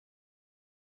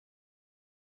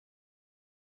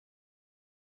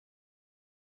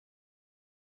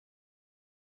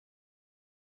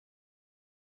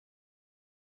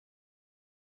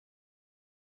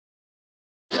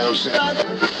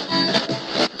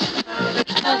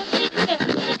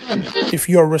If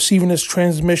you are receiving this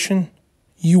transmission,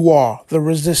 you are the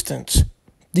resistance,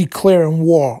 declaring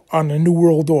war on the New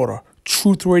World Order.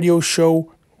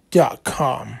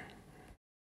 TruthRadioShow.com.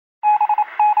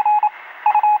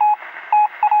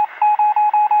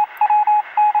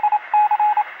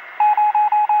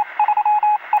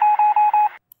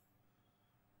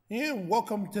 And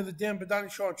welcome to the Dan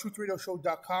Bidondi Show on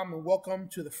TruthRadioShow.com, and welcome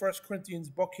to the 1 Corinthians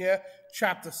book here,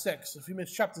 chapter 6. If you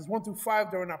missed chapters 1 through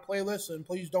 5, they're in our playlist, and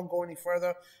please don't go any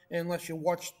further unless you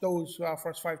watch those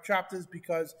first 5 chapters,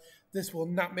 because this will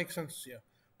not make sense to you.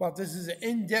 But this is an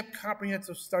in-depth,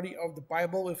 comprehensive study of the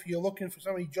Bible. If you're looking for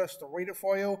somebody just to read it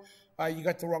for you, you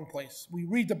got the wrong place. We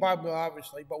read the Bible,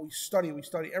 obviously, but we study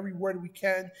every word we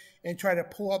can and try to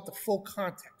pull out the full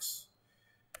context.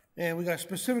 And we got a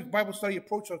specific Bible study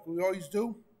approach like we always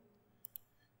do.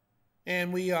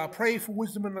 And we pray for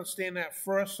wisdom and understanding at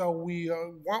first. So we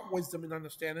want wisdom and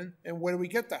understanding. And where do we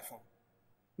get that from?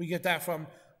 We get that from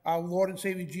our Lord and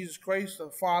Savior Jesus Christ, the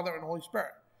Father, and the Holy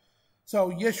Spirit.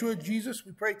 So, Yeshua, Jesus,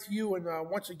 we pray to you. And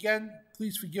once again,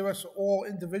 please forgive us all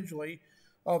individually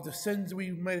of the sins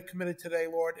we may have committed today,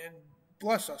 Lord. And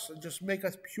bless us and just make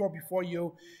us pure before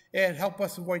you and help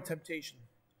us avoid temptation.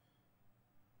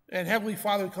 And Heavenly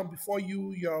Father, we come before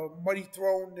you, your mighty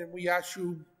throne, and we ask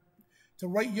you to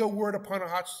write your word upon our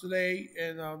hearts today.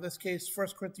 In this case, 1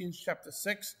 Corinthians chapter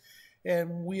 6.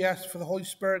 And we ask for the Holy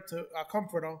Spirit, our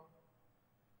comforter,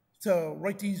 to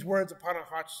write these words upon our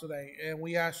hearts today. And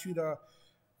we ask you to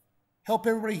help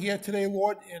everybody here today,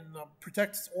 Lord, and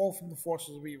protect us all from the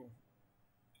forces of evil.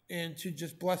 And to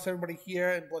just bless everybody here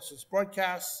and bless this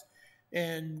broadcast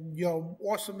and your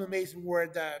awesome, amazing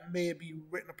word that may be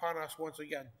written upon us once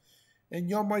again. In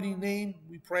your mighty name,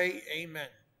 we pray, amen.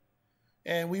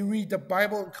 And we read the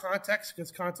Bible in context,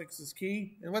 because context is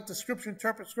key. And let the Scripture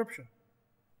interpret Scripture.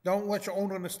 Don't let your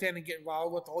own understanding get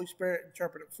involved. Let the Holy Spirit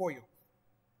interpret it for you.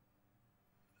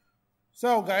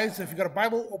 So, guys, if you got a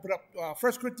Bible, open up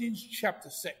 1 Corinthians chapter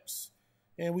 6.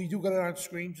 And we do get it on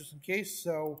screen just in case.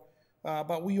 So,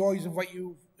 but we always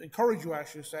encourage you, I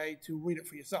should say, to read it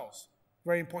for yourselves.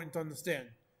 Very important to understand.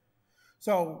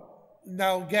 So,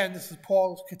 now again, this is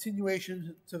Paul's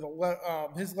continuation to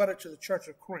his letter to the church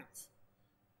of Corinth.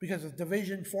 Because of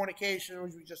division, fornication,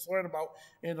 which we just learned about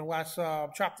in the last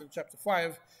chapter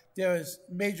 5, there is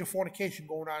major fornication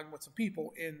going on with some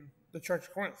people in the church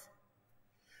of Corinth.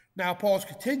 Now, Paul's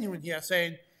continuing here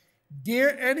saying,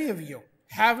 "Dare any of you,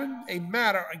 having a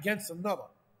matter against another,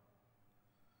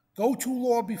 go to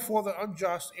law before the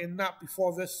unjust and not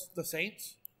before the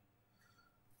saints?"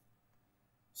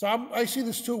 So I see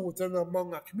this too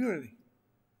among our community.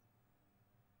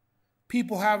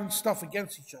 People having stuff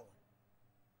against each other.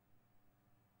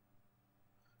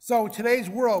 So in today's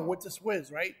world, what this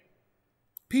is, right?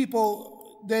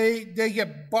 People, they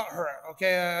get butthurt,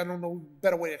 okay? I don't know a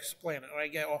better way to explain it,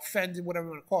 right? Get offended, whatever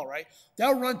you want to call it, right?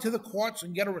 They'll run to the courts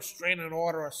and get a restraining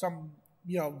order or some,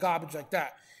 garbage like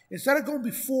that. Instead of going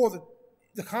before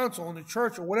the council in the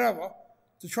church or whatever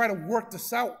to try to work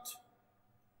this out.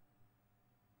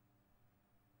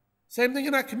 Same thing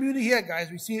in our community here, guys.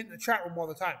 We see it in the chat room all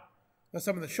the time. On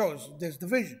some of the shows, there's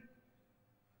division.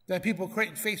 There are people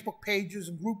creating Facebook pages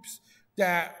and groups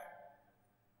that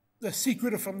they're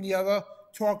secretive from the other,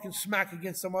 talking smack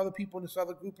against some other people in this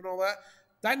other group and all that.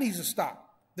 That needs to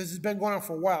stop. This has been going on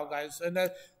for a while, guys. And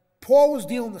Paul was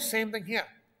dealing with the same thing here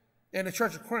in the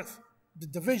church of Corinth, the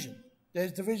division.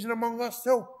 There's division among us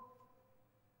too.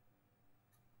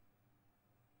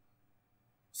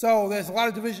 So there's a lot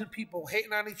of division, people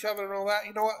hating on each other and all that.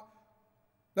 You know what?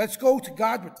 Let's go to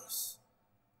God with this.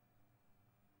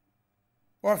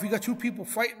 Or if you got two people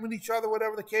fighting with each other,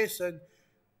 whatever the case, then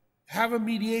have a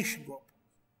mediation group.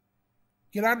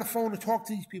 Get on the phone and talk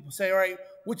to these people. Say, all right,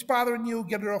 what's bothering you?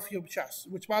 Get it off your chest.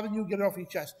 What's bothering you? Get it off your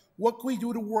chest. What can we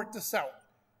do to work this out?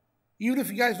 Even if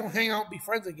you guys don't hang out and be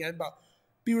friends again, but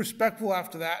be respectful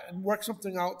after that and work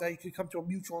something out that you can come to a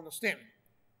mutual understanding.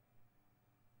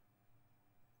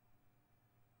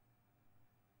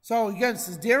 So again, it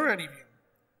says, dare any of you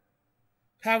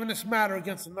having this matter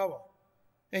against another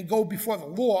and go before the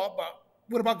law, but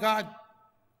what about God?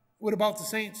 What about the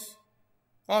saints?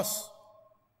 Us?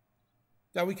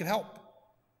 That we can help.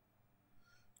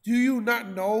 Do you not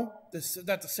know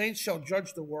that the saints shall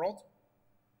judge the world?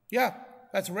 Yeah,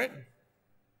 that's written.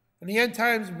 In the end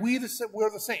times, we're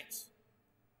the saints.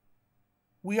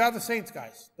 We are the saints,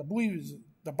 guys. The believers,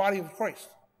 the body of Christ.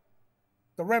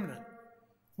 The remnant.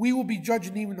 We will be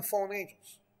judging even the fallen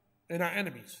angels and our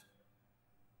enemies.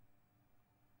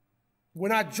 We're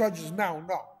not judges now,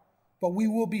 no. But we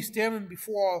will be standing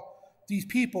before these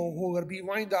people who are going to be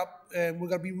lined up, and we're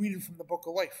going to be reading from the book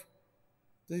of life.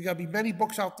 There's going to be many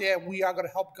books out there, and we are going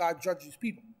to help God judge these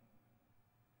people.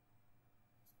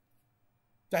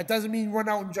 That doesn't mean run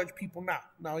out and judge people now.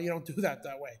 No, you don't do that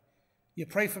way. You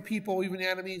pray for people, even the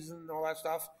enemies and all that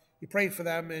stuff. You pray for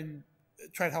them and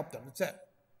try to help them. That's it.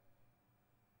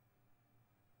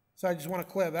 So I just want to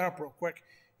clear that up real quick.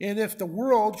 And if the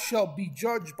world shall be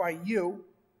judged by you,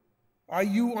 are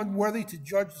you unworthy to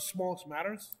judge the smallest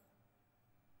matters?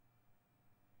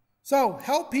 So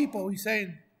help people, he's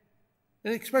saying,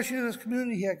 and especially in this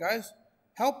community here, guys,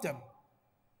 help them.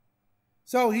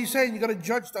 So he's saying you're going to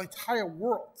judge the entire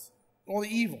world, all the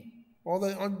evil, all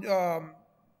the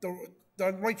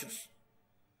unrighteous.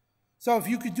 So if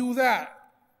you could do that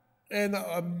in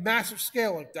a massive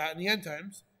scale like that in the end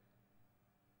times,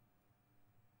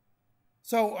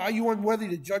 so are you unworthy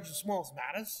to judge the smallest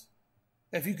matters?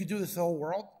 If you could do this to the whole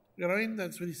world? You know what I mean?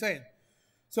 That's what he's saying.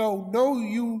 So know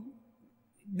ye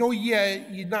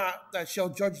not that shall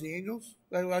judge the angels?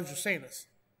 I was just saying this.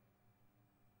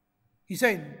 He's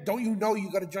saying, don't you know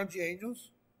you got to judge the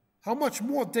angels? How much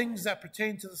more things that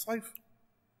pertain to this life?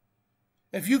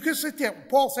 If you could sit there,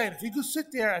 Paul's saying, if you could sit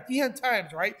there at the end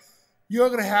times, right, you're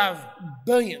going to have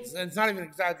billions, and it's not even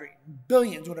exaggerating,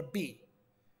 billions with a B.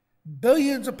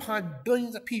 Billions upon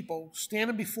billions of people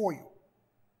standing before you.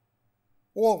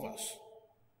 All of us.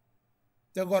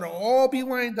 They're going to all be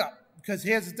lined up. Because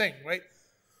here's the thing, right?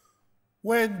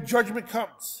 When judgment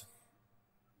comes,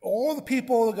 all the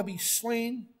people are going to be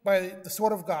slain by the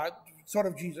sword of God, sword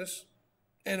of Jesus,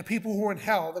 and the people who are in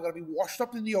hell, they're going to be washed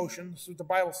up in the ocean. That's what the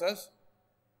Bible says.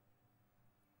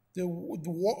 The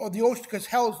ocean, because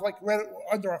hell is like right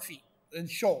under our feet, in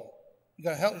Sheol. You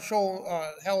got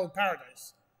hell and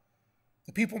paradise.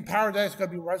 The people in paradise are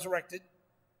going to be resurrected,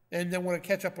 and then we're going to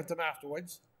catch up with them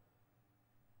afterwards.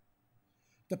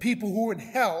 The people who are in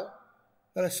hell,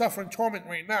 that are suffering torment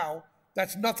right now,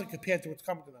 that's nothing compared to what's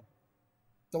coming to them.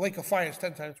 The lake of fire is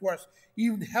 10 times worse.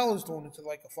 Even hell is thrown into the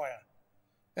lake of fire.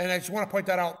 And I just want to point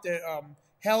that out.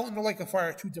 Hell and the lake of fire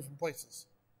are two different places.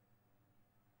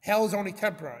 Hell is only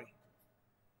temporary.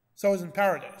 So is in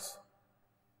paradise.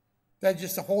 That's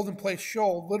just a holding place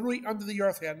show, literally under the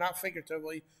earth here, not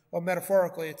figuratively or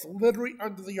metaphorically. It's literally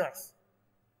under the earth.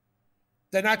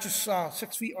 They're not just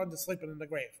 6 feet under sleeping in the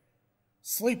grave.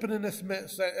 Sleeping in this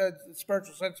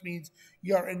spiritual sense means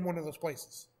you're in one of those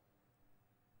places.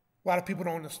 A lot of people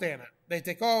don't understand it. They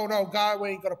think, oh, no, God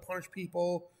ain't going to punish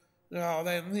people. No,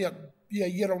 then,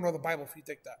 you don't know the Bible if you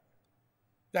think that.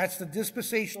 That's the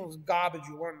dispensational garbage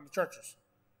you learn in the churches.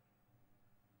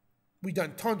 We've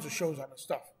done tons of shows on this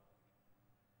stuff.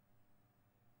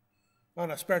 On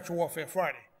a Spiritual Warfare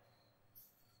Friday.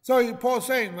 So Paul's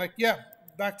saying, like, yeah,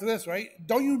 back to this, right?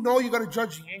 Don't you know you're going to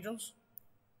judge the angels?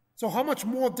 So how much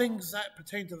more things that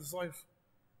pertain to this life?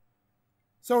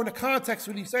 So in the context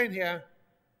of what he's saying here,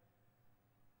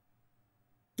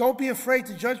 don't be afraid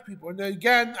to judge people. And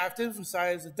again, I have to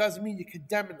emphasize, it doesn't mean you're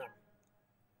condemning them.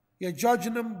 You're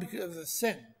judging them because of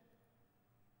sin.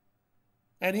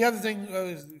 And the other thing I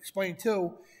was explaining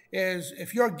too is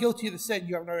if you're guilty of the sin,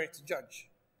 you have no right to judge.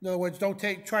 In other words, don't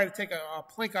try to take a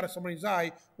plank out of somebody's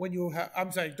eye when you have,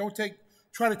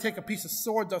 try to take a piece of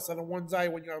sawdust out of one's eye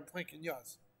when you have a plank in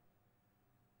yours.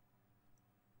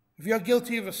 If you're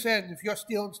guilty of a sin, if you're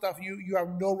stealing stuff, you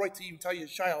have no right to even tell your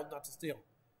child not to steal.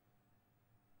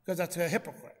 Because that's a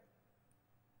hypocrite.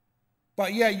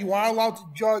 But yeah, you are allowed to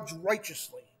judge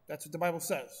righteously. That's what the Bible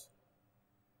says.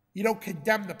 You don't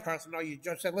condemn the person, or you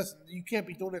judge. Say, listen, you can't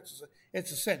be doing it.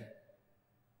 It's a sin.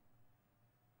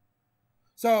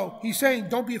 So he's saying,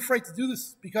 don't be afraid to do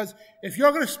this, because if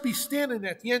you're going to be standing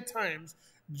at the end times,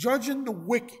 judging the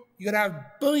wicked, you're going to have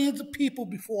billions of people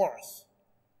before us.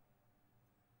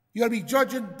 You're going to be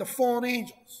judging the fallen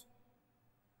angels.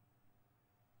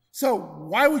 So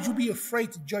why would you be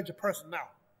afraid to judge a person now?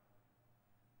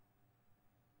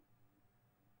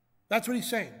 That's what he's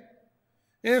saying.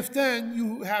 If then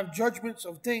you have judgments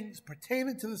of things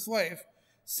pertaining to this life,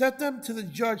 set them to the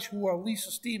judge who are least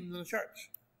esteemed in the church.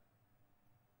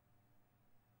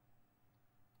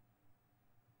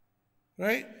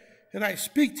 Right? And I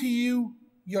speak to you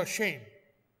your shame.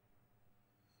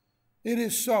 It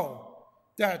is so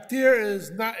that there is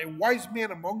not a wise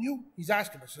man among you. He's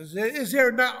asking us, is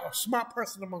there not a smart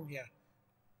person among you?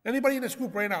 Anybody in this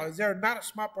group right now, is there not a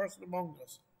smart person among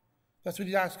us? That's what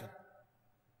he's asking.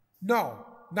 No,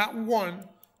 not one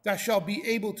that shall be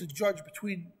able to judge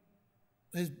between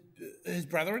his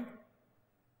brethren.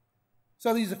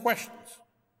 So these are questions.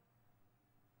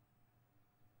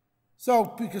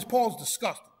 So, because Paul's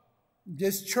disgusted.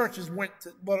 This church has went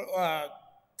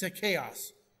to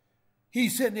chaos.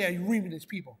 He's sitting there reaming his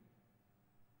people.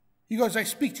 He goes, I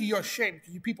speak to your shame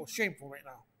because you people are shameful right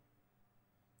now.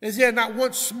 Is there not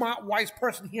one smart, wise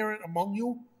person here among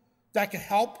you that can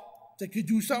help, that could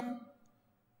do something?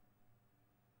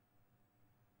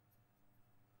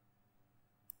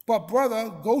 But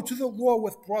brother, go to the law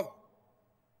with brother.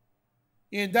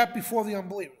 And that before the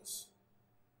unbelievers.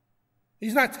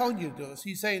 He's not telling you to do this.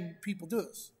 He's saying people do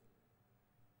this.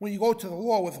 When you go to the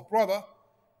law with a brother,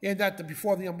 and that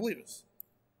before the unbelievers.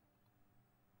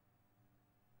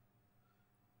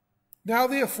 Now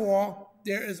therefore,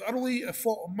 there is utterly a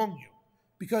fault among you,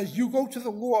 because you go to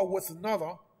the law with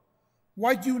another.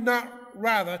 Why do you not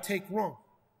rather take wrong?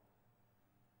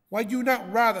 Why do you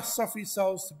not rather suffer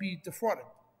yourselves to be defrauded?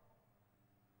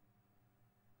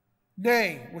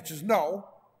 Nay, which is no,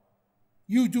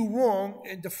 you do wrong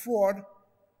and defraud,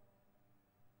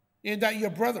 and that your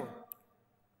brethren.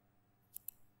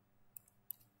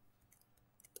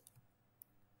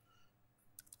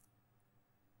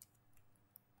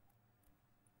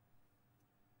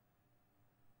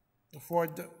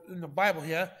 Defraud in the Bible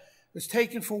here is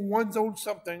taken for one's own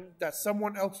something that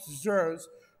someone else deserves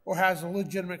or has a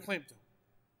legitimate claim to.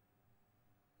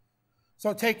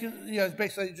 So taken,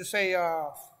 basically just say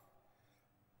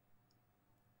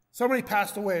somebody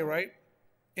passed away, right?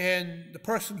 And the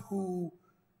person who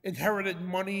inherited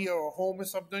money or a home or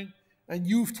something, and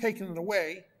you've taken it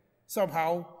away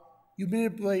somehow, you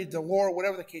manipulated the law or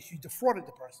whatever the case, you defrauded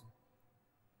the person.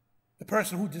 The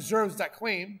person who deserves that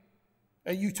claim,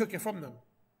 and you took it from them.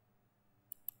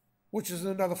 Which is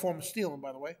another form of stealing,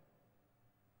 by the way.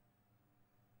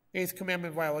 8th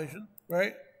commandment violation,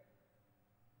 right?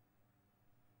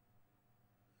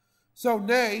 So,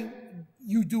 nay,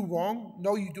 you do wrong.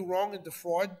 No, you do wrong and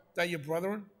defraud that your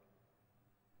brethren.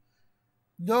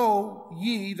 Know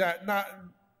ye that not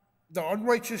the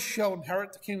unrighteous shall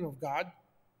inherit the kingdom of God.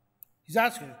 He's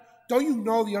asking, don't you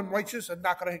know the unrighteous are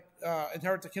not going to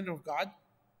inherit the kingdom of God?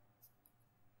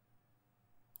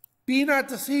 Be not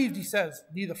deceived, he says,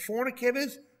 neither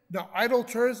fornicators, nor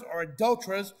idolaters, or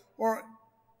adulterers, or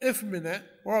effeminate,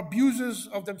 or abusers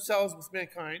of themselves with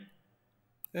mankind.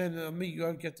 And let me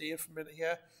get the effeminate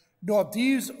here. Nor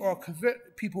thieves, or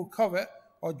people who covet,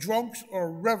 or drunks,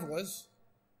 or revelers,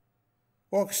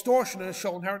 or extortioners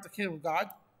shall inherit the kingdom of God.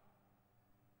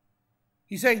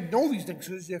 He's saying, know these things,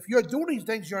 because if you're doing these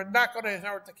things, you're not going to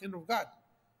inherit the kingdom of God.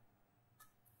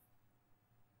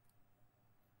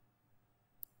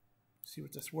 See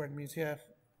what this word means here.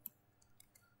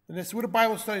 And this is what the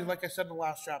Bible studies, like I said in the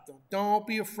last chapter. Don't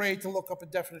be afraid to look up a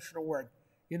definition of a word.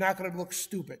 You're not going to look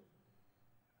stupid.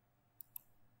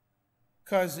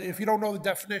 Because if you don't know the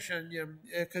definition,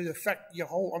 it could affect your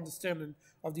whole understanding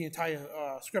of the entire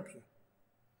scripture.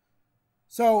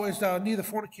 So it's neither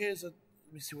fornicators. Let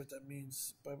me see what that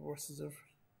means. Bible verses of.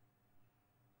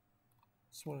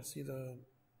 Just want to see the.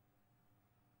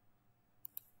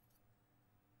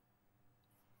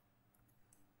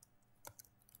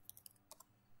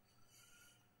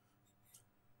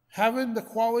 Having the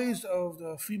qualities of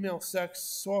the female sex,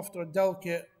 soft or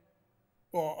delicate,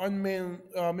 or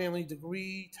unmanly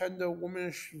degree, tender,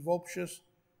 womanish, voluptuous.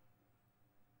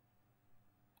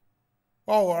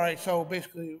 Oh, all right. So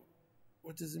basically,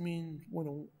 what does it mean when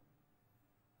a...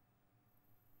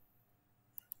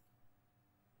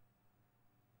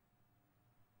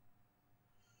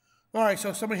 All right,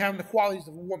 so somebody having the qualities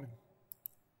of a woman.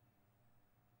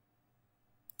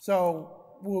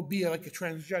 So will be like a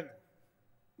transgender.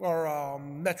 Or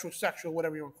metrosexual,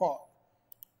 whatever you want to call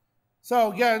it.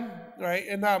 So again, right,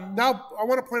 and now I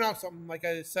want to point out something like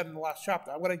I said in the last chapter.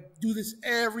 I'm going to do this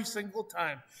every single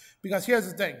time. Because here's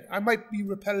the thing. I might be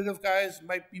repetitive, guys.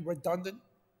 Might be redundant.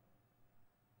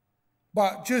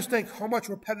 But just think how much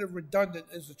repetitive redundant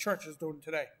is the church is doing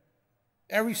today.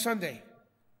 Every Sunday.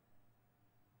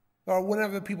 Or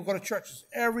whenever people go to churches.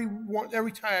 Every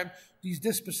time these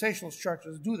dispensational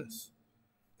churches do this.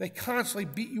 They constantly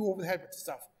beat you over the head with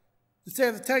stuff. To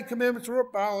say the 10 Commandments were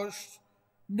abolished,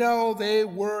 no, they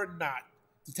were not.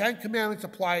 The 10 Commandments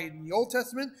apply in the Old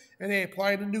Testament, and they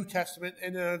apply in the New Testament,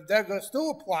 and they're going to still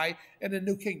apply in the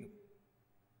New Kingdom.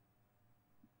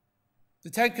 The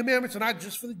 10 Commandments are not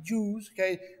just for the Jews,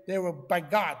 okay? They were by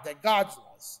God. They're God's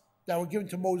laws that were given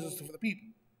to Moses for the people.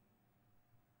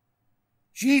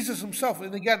 Jesus himself,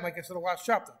 and again, like I said in the last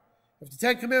chapter, if the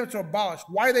 10 Commandments are abolished,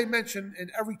 why are they mentioned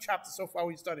in every chapter so far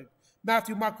we studied?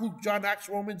 Matthew, Mark, Luke, John, Acts,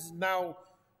 Romans, and now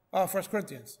 1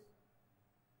 Corinthians.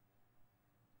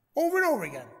 Over and over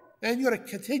again. And you're going to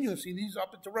continue to see these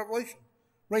up into Revelation.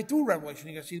 Right through Revelation,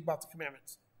 you're going to see about the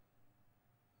commandments.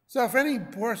 So if any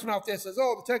person out there says,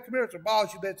 oh, the 10 Commandments are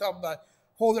abolished, you better tell them to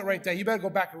hold it right there. You better go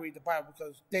back and read the Bible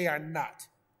because they are not.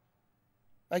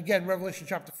 Again, Revelation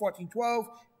chapter 14, 12,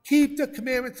 Keep the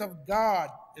commandments of God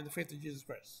in the faith of Jesus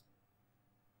Christ.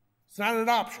 It's not an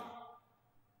option.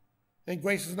 And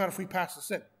grace is not a free pass to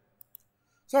sin.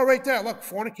 So right there, look,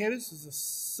 fornicators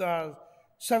is a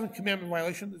seventh commandment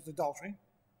violation, is adultery.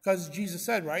 Because Jesus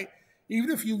said, right, even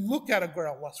if you look at a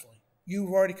girl lustfully,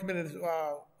 you've already committed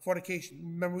fornication.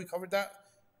 Remember we covered that?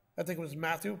 I think it was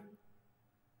Matthew.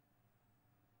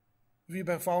 If you've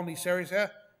been following these series here,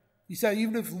 he said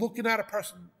even if looking at a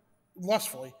person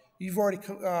lustfully, you've already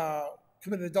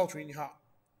committed adultery in your heart.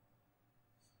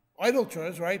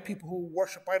 Idolaters, right? People who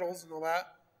worship idols and all that,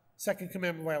 second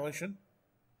commandment violation.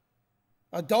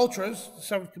 Adulterers, the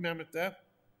seventh commandment there.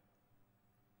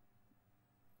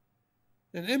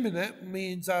 And imminent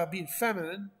means being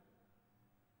feminine,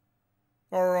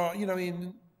 or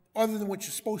other than what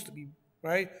you're supposed to be,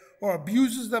 right? Or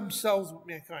abuses themselves with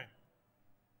mankind.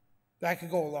 That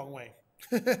could go a long way.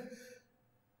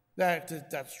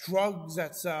 That's drugs.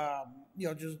 That's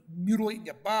just mutilating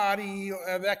your body.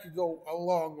 That could go a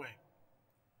long way.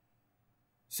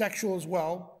 Sexual as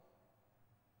well.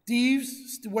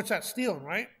 Thieves. What's that? Stealing,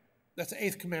 right? That's the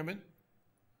eighth commandment.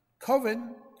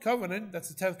 Covenant. That's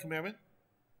the 10th commandment.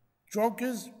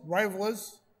 Drunkards,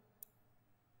 rivalers.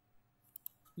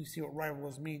 Let me see what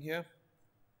rivalers mean here.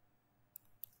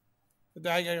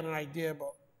 I got an idea,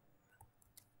 but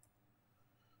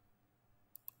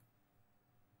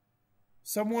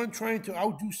someone trying to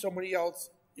outdo somebody else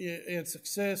in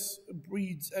success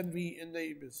breeds envy in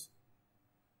neighbors.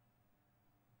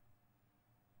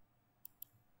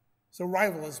 So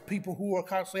rivalers, people who are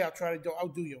constantly out trying to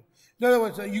outdo you. In other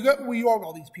words, we all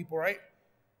know these people, right?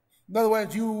 In other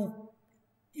words, you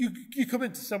come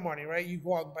into somebody, right? You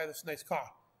go out and buy this nice car.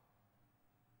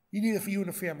 You need it for you and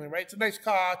the family, right? It's a nice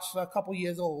car. It's a couple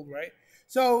years old, right?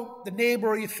 So the neighbor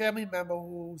or your family member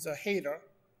who's a hater,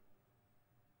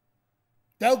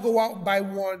 they'll go out and buy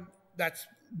one that's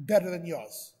better than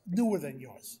yours, newer than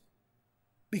yours,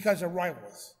 because they're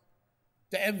rivals.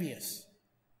 They're envious.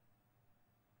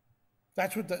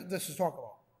 That's what this is talking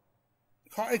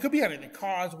about. It could be anything,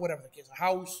 cars, whatever the case, a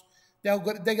house. They're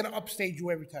going to upstage you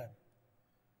every time.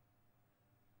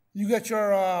 You get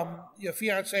your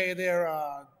fiance there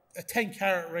a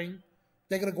 10-carat ring.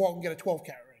 They're going to go out and get a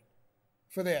 12-carat ring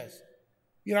for theirs.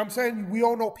 You know what I'm saying? We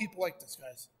all know people like this,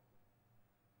 guys.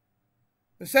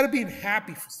 Instead of being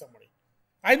happy for somebody.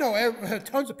 I know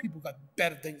tons of people got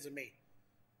better things than me.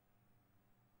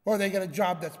 Or they get a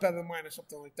job that's better than mine or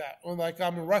something like that. Or like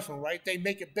I'm in wrestling, right? They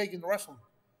make it big in wrestling.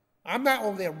 I'm not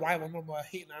over there rivaling them or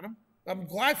hating on them. I'm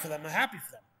glad for them. I'm happy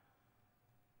for them.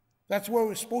 That's where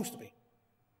we're supposed to be.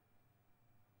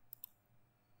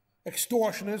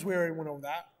 Extortioners, we already went over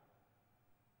that.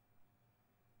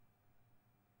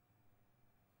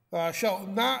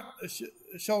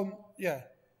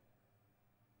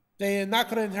 They are not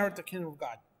going to inherit the kingdom of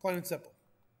God. Plain and simple.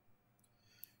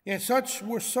 And such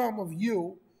were some of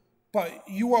you, but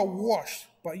you are washed,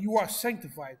 but you are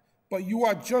sanctified, but you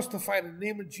are justified in the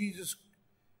name of Jesus,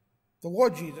 the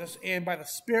Lord Jesus, and by the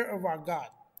Spirit of our God.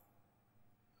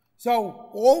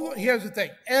 So, here's the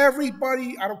thing.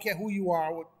 Everybody, I don't care who you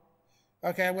are,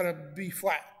 okay, I'm going to be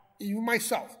flat. Even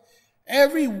myself.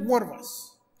 Every one of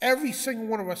us, every single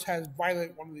one of us has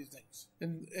violated one of these things.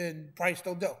 And probably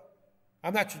still do.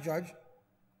 I'm not your judge.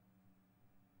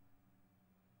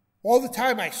 All the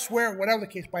time I swear, whatever the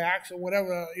case, by accident,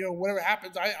 whatever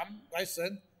happens, I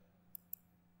sin.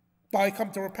 But I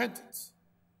come to repentance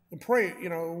and pray,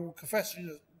 confess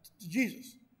to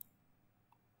Jesus.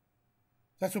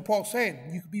 That's what Paul's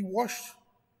saying. You can be washed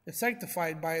and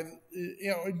sanctified by,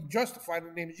 and justified in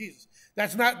the name of Jesus.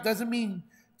 Doesn't mean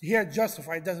to hear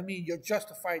justified, doesn't mean you're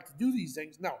justified to do these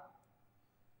things. No.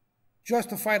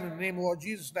 Justified in the name of the Lord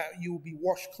Jesus, that you will be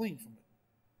washed clean from it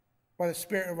by the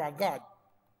Spirit of our God.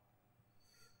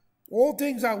 All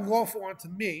things are lawful unto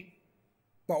me,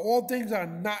 but all things are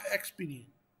not expedient.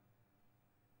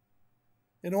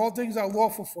 And all things are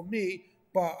lawful for me,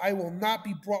 but I will not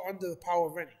be brought under the power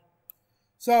of any.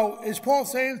 So is Paul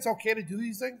saying it's okay to do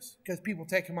these things? Because people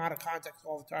take him out of context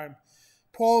all the time.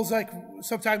 Paul's like,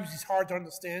 sometimes he's hard to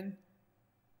understand.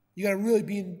 You got to really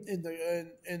be in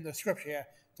the scripture here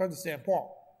to understand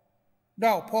Paul.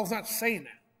 No, Paul's not saying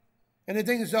that. And the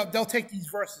thing is, they'll take these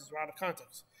verses out of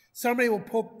context. Somebody will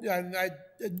put,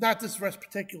 not this verse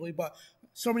particularly, but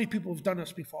so many people have done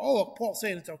this before. Oh, look, Paul's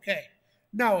saying it's okay.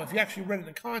 No, if you actually read it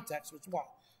in context, it's what?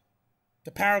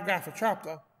 The paragraph or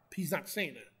chapter, he's not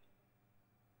saying that.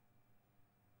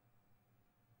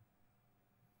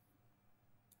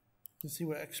 Let's see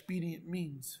what expedient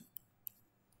means.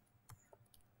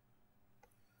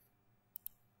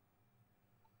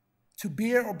 To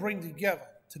bear or bring together,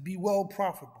 to be well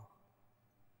profitable.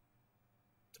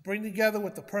 To To bring together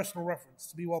with the personal reference,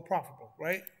 to be well profitable,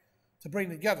 right? To bring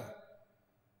together.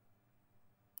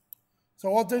 So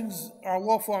all things are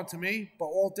lawful unto me, but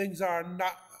all things are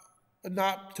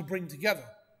not to bring together,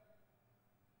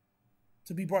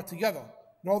 to be brought together.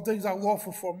 And all things are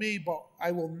lawful for me, but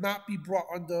I will not be brought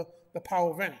under the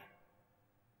power of any.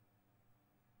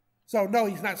 So no,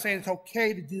 he's not saying it's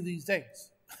okay to do these things.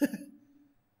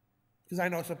 Because I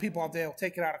know some people out there will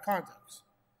take it out of context.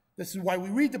 This is why we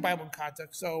read the Bible in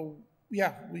context. So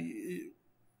yeah,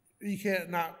 you can't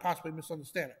not possibly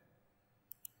misunderstand it.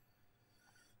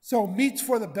 So meats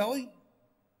for the belly,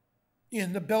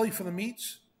 and the belly for the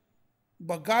meats.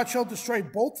 But God shall destroy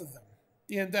both of them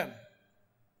and them.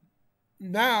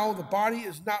 Now the body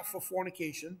is not for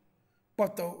fornication,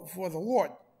 but for the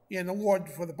Lord, and the Lord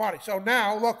for the body. So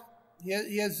now, look,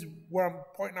 here's where I'm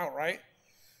pointing out, right?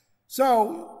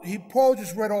 So Paul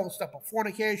just read all the stuff about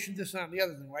fornication, this and the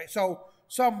other thing, right? So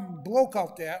some bloke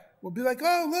out there will be like,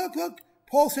 oh, look,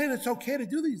 Paul's saying it's okay to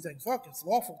do these things. Look, it's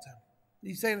lawful to him.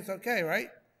 He's saying it's okay, right?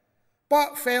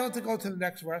 But failing to go to the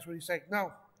next verse where he's saying,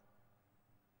 no.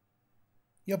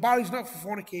 Your body's not for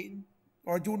fornicating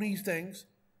or doing these things.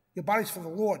 Your body's for the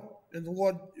Lord, and the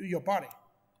Lord your body.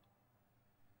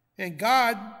 And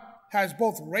God has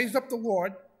both raised up the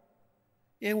Lord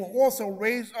and will also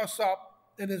raise us up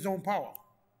in his own power.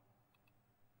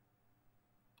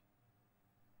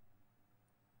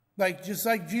 Just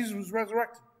like Jesus was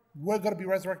resurrected, we're going to be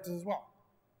resurrected as well.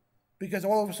 Because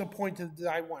all of us are appointed to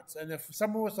die once. And if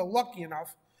some of us are lucky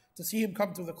enough to see him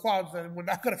come through the clouds, then we're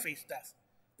not going to face death.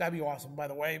 That'd be awesome, by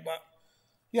the way. But,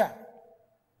 yeah.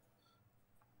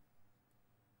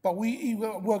 But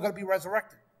we're going to be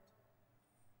resurrected.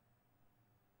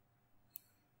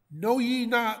 Know ye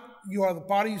not the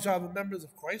bodies are the members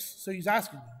of Christ? So he's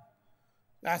asking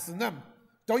them.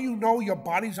 Don't you know your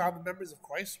bodies are the members of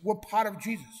Christ? We're part of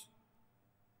Jesus.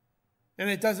 And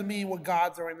it doesn't mean we're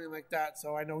gods or anything like that.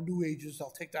 So I know New Agers,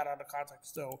 they'll take that out of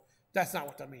context. So that's not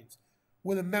what that means.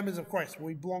 We're the members of Christ.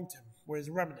 We belong to him. We're his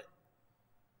remnant.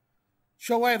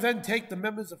 Shall I then take the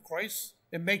members of Christ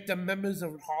and make them members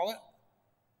of a harlot?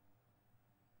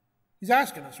 He's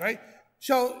asking us, right?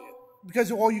 So, because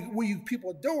of what you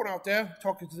people are doing out there,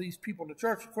 talking to these people in the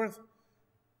church, of course.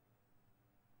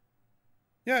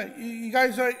 Yeah, you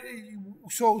guys are,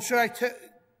 so should I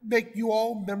make you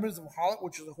all members of a harlot,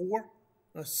 which is a whore,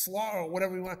 a slut, or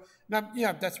whatever you want? Now,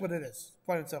 yeah, that's what it is,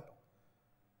 plain and simple.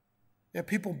 Yeah,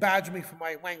 people badge me for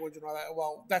my language and all that.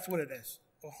 Well, that's what it is.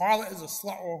 A harlot is a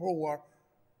slut or a whore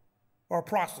or a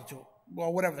prostitute,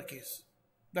 well, whatever the case.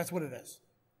 That's what it is.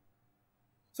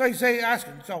 So he's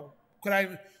asking, so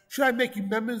should I make you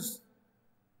members,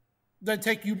 then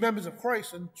take you members of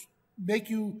Christ and make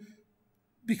you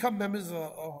become members of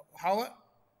a harlot?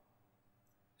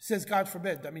 He says, God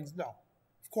forbid. That means no.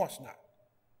 Of course not.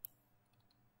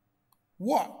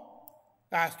 What?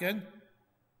 Asking,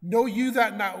 know you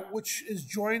that not which is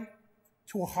joined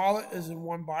to a harlot is in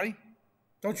one body?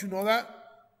 Don't you know that?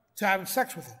 To having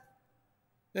sex with him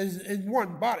is in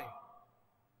one body.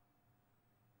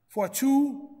 For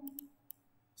two,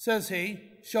 says he,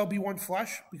 shall be one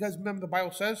flesh. Because remember the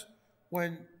Bible says,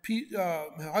 when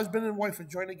husband and wife are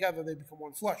joined together, they become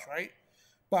one flesh, right?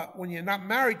 But when you're not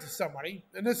married to somebody,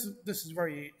 and this is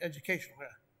very educational here.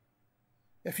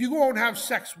 If you go and have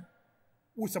sex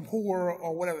with some whore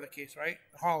or whatever the case, right?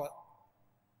 A harlot.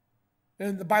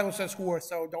 And the Bible says whore,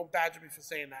 so don't badger me for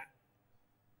saying that.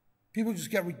 People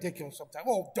just get ridiculous sometimes.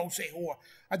 Oh, don't say whore.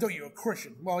 I thought you were a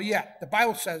Christian. Well, yeah, the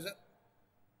Bible says it.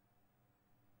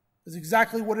 It's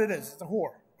exactly what it is. It's a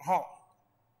whore, a harlot.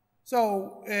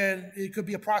 So, and it could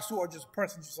be a prostitute or just a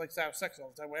person just likes to have sex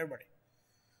all the time with everybody.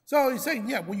 So he's saying,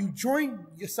 yeah, when you join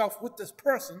yourself with this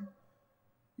person,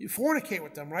 you fornicate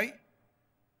with them, right?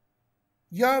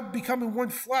 You're becoming one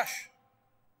flesh.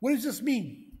 What does this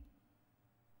mean?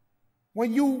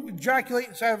 When you ejaculate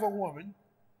inside of a woman,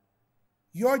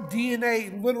 your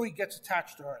DNA literally gets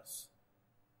attached to hers.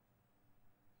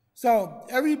 So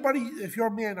everybody, if you're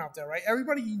a man out there, right?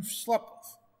 Everybody you've slept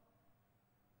with,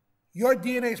 your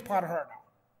DNA is part of her now.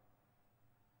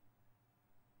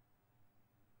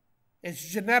 It's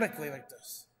genetically like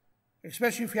this,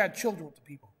 especially if you had children with the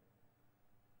people.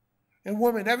 And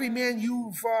women, every man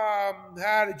you've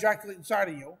had ejaculate inside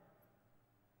of you,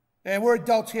 and we're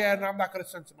adults here, and I'm not going to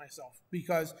censor myself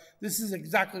because this is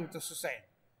exactly what this is saying.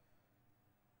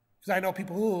 Because I know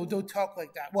people who don't talk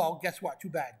like that. Well, guess what? Too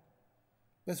bad.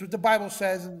 That's what the Bible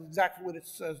says and exactly what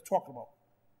it's talking about.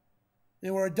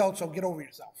 And we're adults, so get over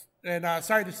yourself. And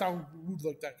sorry to sound rude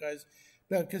like that, guys,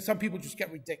 because some people just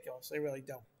get ridiculous. They really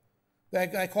do.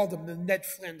 I call them the Ned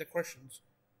Flanders Christians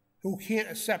who can't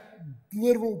accept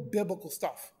literal biblical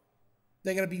stuff.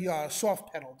 They're going to be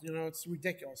soft-pedaled. You know, it's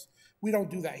ridiculous. We don't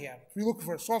do that here. If you're looking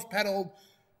for a soft-pedaled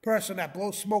person that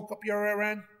blows smoke up your rear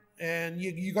end, and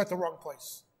you got the wrong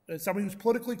place. And somebody who's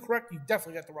politically correct, you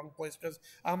definitely got the wrong place, because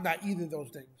I'm not either of those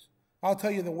things. I'll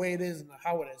tell you the way it is and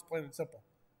how it is, plain and simple.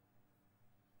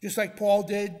 Just like Paul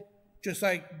did, just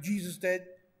like Jesus did.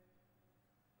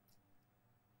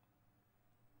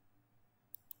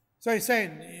 So he's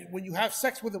saying, when you have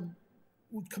sex with them,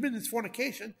 commit this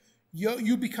fornication,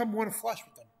 you become one flesh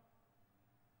with them.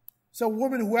 So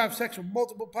women who have sex with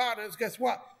multiple partners, guess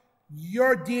what?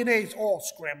 Your DNA is all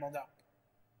scrambled up.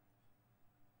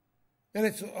 And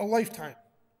it's a lifetime.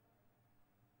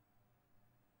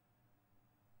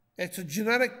 It's a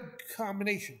genetic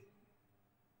combination.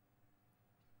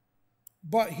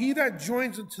 But he that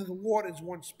joins into the Lord is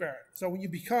one spirit. So when you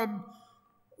become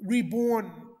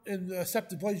reborn in the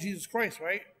accepted blood of Jesus Christ,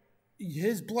 right?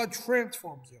 His blood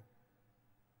transforms you.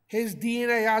 His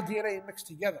DNA, our DNA mixed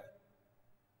together.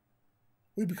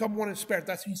 We become one in spirit.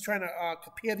 That's what he's trying to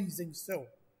compare these things to.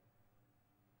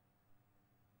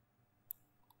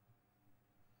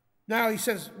 Now he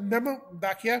says, remember,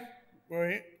 back here,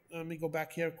 right? Let me go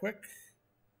back here quick.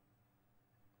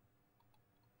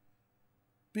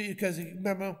 Because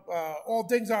remember, all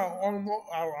things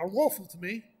are lawful to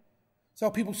me.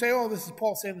 So people say, oh, this is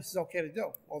Paul saying this is okay to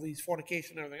do. All these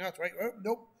fornication and everything else, right?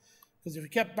 Nope. Because if you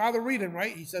kept bother reading,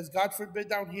 right, he says, God forbid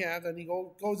down here. Then he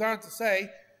goes on to say,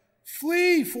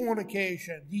 flee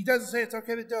fornication. He doesn't say it's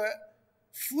okay to do it.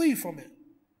 Flee from it.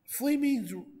 Flee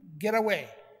means get away.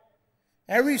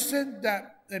 Every sin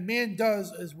that a man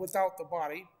does is without the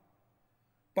body.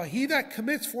 But he that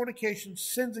commits fornication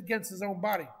sins against his own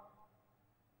body.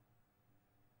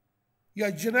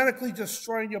 You're genetically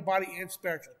destroying your body and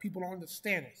spiritually. People don't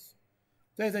understand this.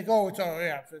 They think, oh, it's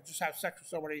just have sex with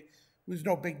somebody. There's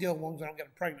no big deal as long as I don't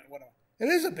get pregnant with them.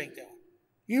 It is a big deal.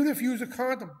 Even if you use a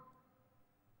condom.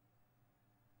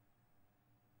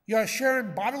 You're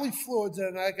sharing bodily fluids,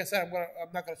 and like I said,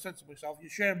 I'm not going to censor myself. You're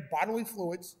sharing bodily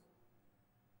fluids.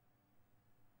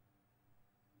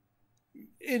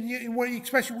 And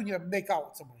especially when you make out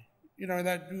with somebody. You know,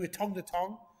 that you're tongue to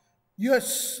tongue. You're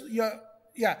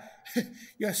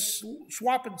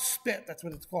swapping spit. That's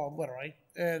what it's called, literally.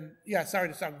 And yeah, sorry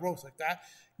to sound gross like that.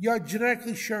 You're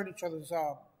genetically sharing each other's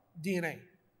DNA.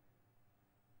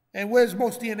 And where's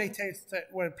most DNA tests?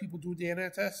 When people do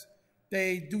DNA tests,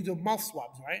 they do the mouth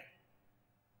swabs, right?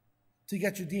 To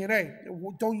get your DNA.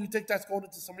 Don't you think that's going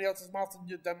into somebody else's mouth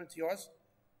and them into yours?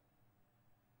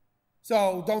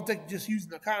 So don't think just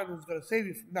using a condom is going to save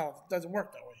you. No, it doesn't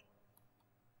work that way.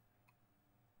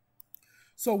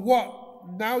 So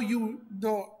what? Now you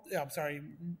know,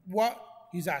 what?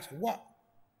 He's asking, what?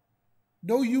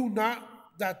 Know you not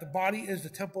that the body is the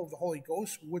temple of the Holy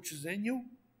Ghost, which is in you,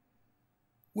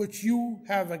 which you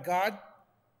have of God,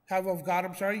 you have of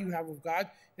God,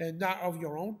 and not of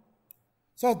your own?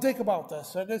 So think about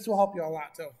this, and this will help you a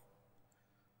lot too.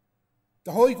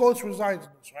 The Holy Ghost resides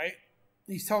in us, right?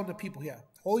 He's telling the people here,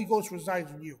 the Holy Ghost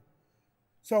resides in you.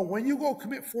 So when you go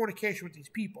commit fornication with these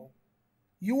people,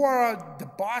 you are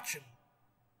debauching.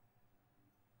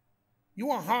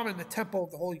 You are harming the temple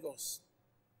of the Holy Ghost.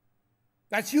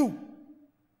 That's you.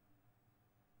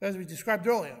 As we described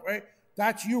earlier, right?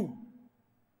 That's you.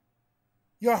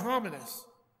 You're harming us.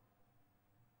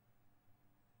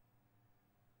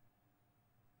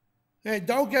 And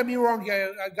don't get me wrong,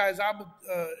 guys. I'm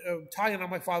Italian on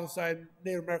my father's side,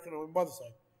 Native American on my mother's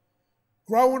side.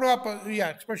 Growing up,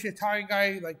 especially an Italian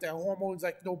guy, like the hormones,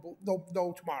 like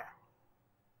no tomorrow.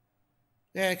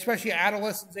 And especially at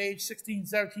adolescence age, 16,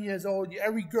 17 years old,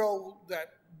 every girl that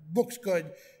looks good,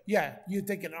 you're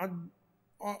thinking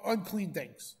unclean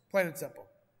things, plain and simple.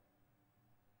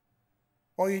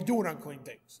 Or you're doing unclean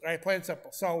things, right? Plain and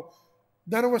simple. So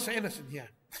none of us are innocent here.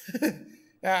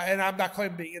 And I'm not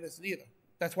claiming being innocent either.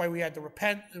 That's why we had to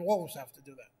repent, and all of us have to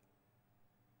do that.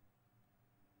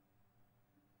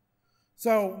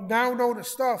 So now know the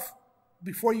stuff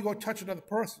before you go touch another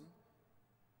person.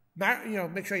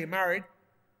 Make sure you're married,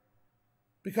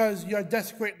 because you're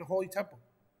desecrating the holy temple.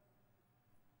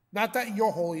 Not that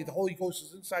you're holy, the Holy Ghost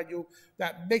is inside you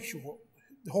that makes you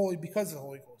holy because of the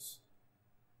Holy Ghost.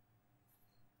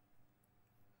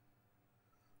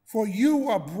 For you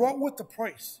are bought with the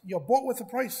price. You're bought with a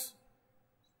price.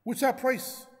 What's that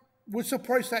price? What's the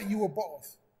price that you were bought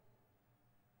with?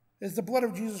 It's the blood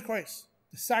of Jesus Christ,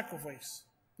 the sacrifice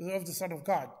of the Son of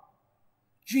God.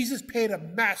 Jesus paid a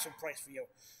massive price for you.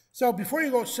 So before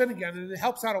you go sin again, and it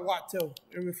helps out a lot too,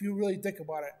 if you really think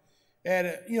about it.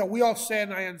 And, we all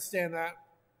sin, I understand that.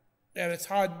 And it's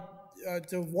hard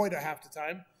to avoid it half the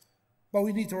time. But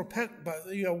we need to repent. But,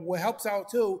 what helps out,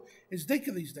 too, is think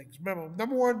of these things. Remember,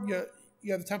 number one,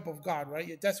 you're the temple of God, right?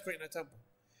 You're desecrating the temple.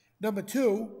 Number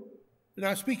two, and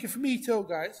I'm speaking for me, too,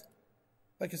 guys.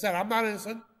 Like I said, I'm not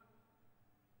innocent.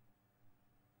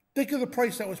 Think of the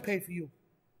price that was paid for you.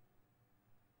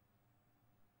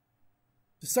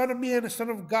 The Son of Man, the Son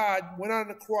of God, went on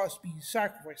the cross to be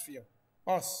sacrificed for you.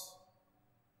 Us.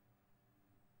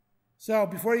 So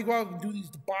before you go out and do these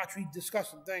debauchery,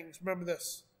 disgusting things, remember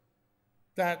this.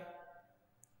 That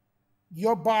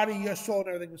your body, your soul, and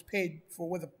everything was paid for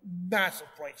with a massive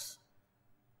price.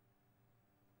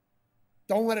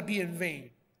 Don't let it be in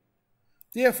vain.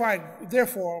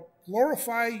 Therefore,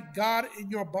 glorify God in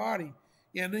your body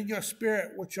and in your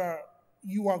spirit,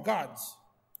 you are gods.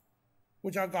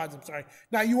 Which are gods, I'm sorry.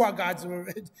 Now you are gods.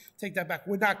 Take that back.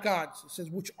 We're not gods. It says,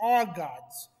 which are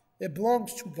gods. It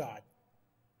belongs to God.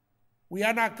 We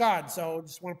are not gods. So I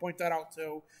just want to point that out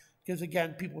too. Because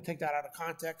again, people take that out of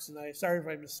context. And I'm sorry if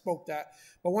I misspoke that.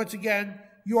 But once again,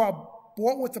 you are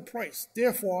bought with a price.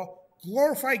 Therefore,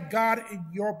 glorify God in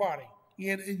your body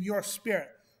and in your spirit.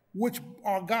 Which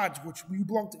are gods. Which you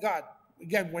belong to God.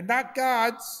 Again, we're not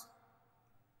gods.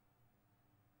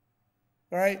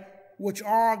 All right? Which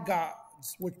are gods.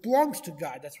 Which belongs to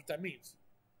God. That's what that means.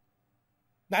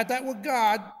 Not that we're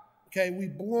God. Okay, we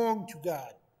belong to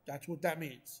God. That's what that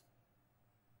means.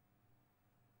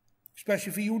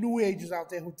 Especially for you New Agers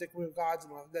out there who think we're gods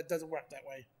and all. That doesn't work that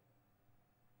way.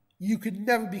 You could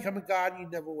never become a God. You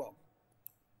never will.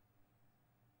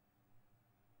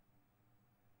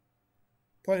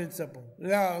 Plain and simple.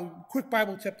 Now, quick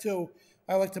Bible tip too.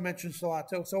 I like to mention this a lot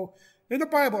too. So in the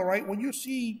Bible, right, when you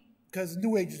see, because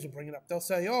New Agers will bring it up, they'll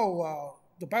say,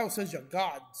 the Bible says you're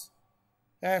gods.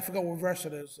 I forgot what verse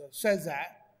it is. It says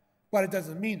that, but it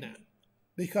doesn't mean that.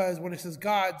 Because when it says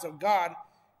gods or God,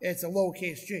 it's a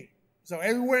lowercase g. So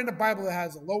everywhere in the Bible that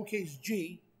has a lowercase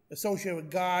g associated with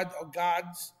God or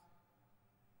gods,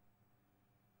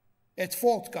 it's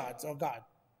false gods or God.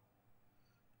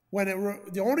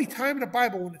 The only time in the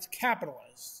Bible when it's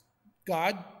capitalized,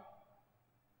 God,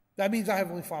 that means our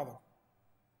Heavenly Father.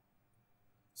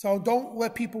 So don't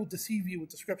let people deceive you with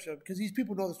the scripture, because these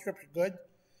people know the scripture good,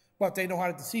 but they know how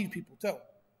to deceive people too,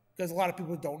 because a lot of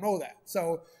people don't know that.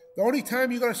 So the only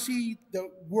time you're going to see the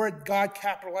word God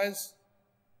capitalized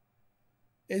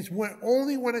is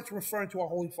only when it's referring to our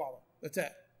Holy Father. That's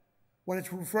it. When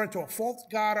it's referring to a false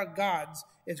god or gods,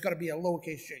 it's going to be a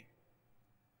lowercase g.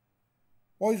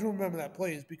 Always remember that,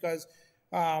 please, because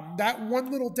that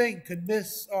one little thing could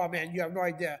miss, oh man, you have no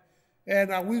idea.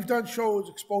 And we've done shows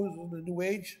exposing the New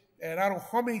Age, and I don't know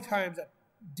how many times that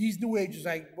these New Agers,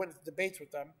 I went into debates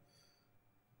with them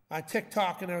on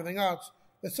TikTok and everything else.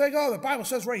 They're saying, the Bible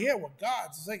says right here, we're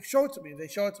gods. It's like, show it to me. They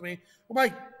show it to me. I'm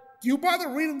like, do you bother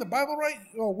reading the Bible right?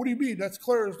 Oh, what do you mean? That's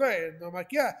clear as day. And I'm like,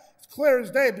 yeah, it's clear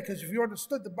as day, because if you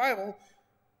understood the Bible,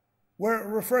 where it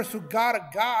refers to God or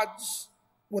gods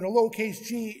with a lowercase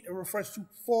g, it refers to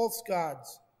false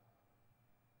gods.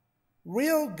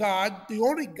 Real God, the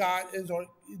only God, is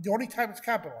the only time it's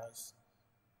capitalized.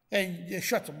 And it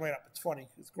shuts them right up. It's funny.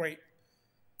 It's great.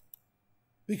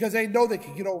 Because they know they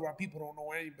can get over on people who don't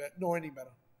know any better.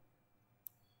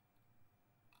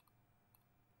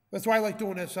 That's why I like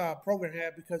doing this program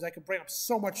here, because I can bring up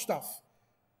so much stuff.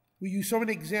 We use so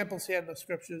many examples here in the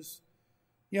scriptures.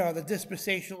 The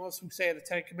dispensationalists who say the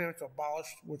Ten Commandments are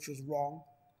abolished, which is wrong.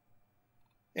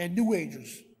 And New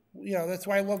Agers. That's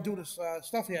why I love doing this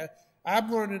stuff here.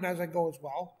 I'm learning as I go as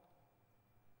well.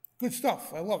 Good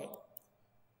stuff. I love it.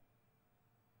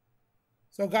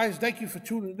 So, guys, thank you for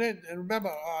tuning in. And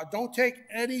remember, don't take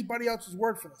anybody else's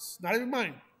word for this. Not even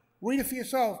mine. Read it for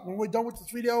yourself. When we're done with this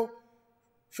video,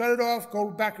 shut it off. Go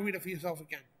back and read it for yourself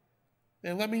again.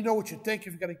 And let me know what you think.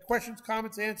 If you've got any questions,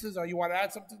 comments, answers, or you want to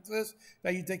add something to this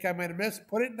that you think I might have missed,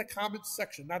 put it in the comments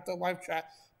section. Not the live chat,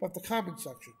 but the comments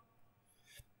section.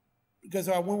 Because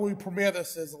when we premiere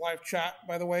this as a live chat,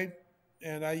 by the way,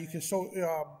 and you can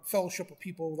fellowship with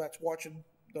people that's watching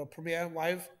the premiere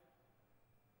live.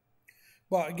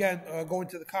 But again, go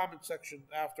into the comment section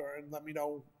after and let me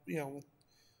know,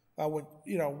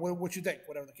 what you think,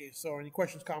 whatever the case. So any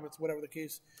questions, comments, whatever the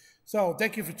case. So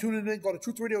thank you for tuning in. Go to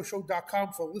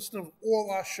truthradioshow.com for a list of all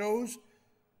our shows.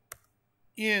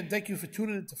 And thank you for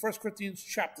tuning in to 1 Corinthians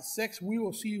chapter 6. We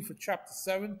will see you for chapter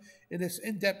 7 in this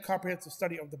in-depth comprehensive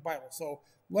study of the Bible. So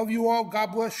love you all.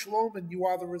 God bless. Shalom. And you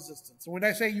are the resistance. And when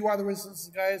I say you are the resistance,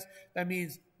 guys, that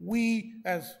means we,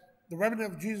 as the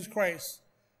remnant of Jesus Christ,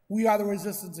 we are the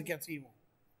resistance against evil.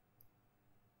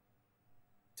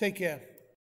 Take care.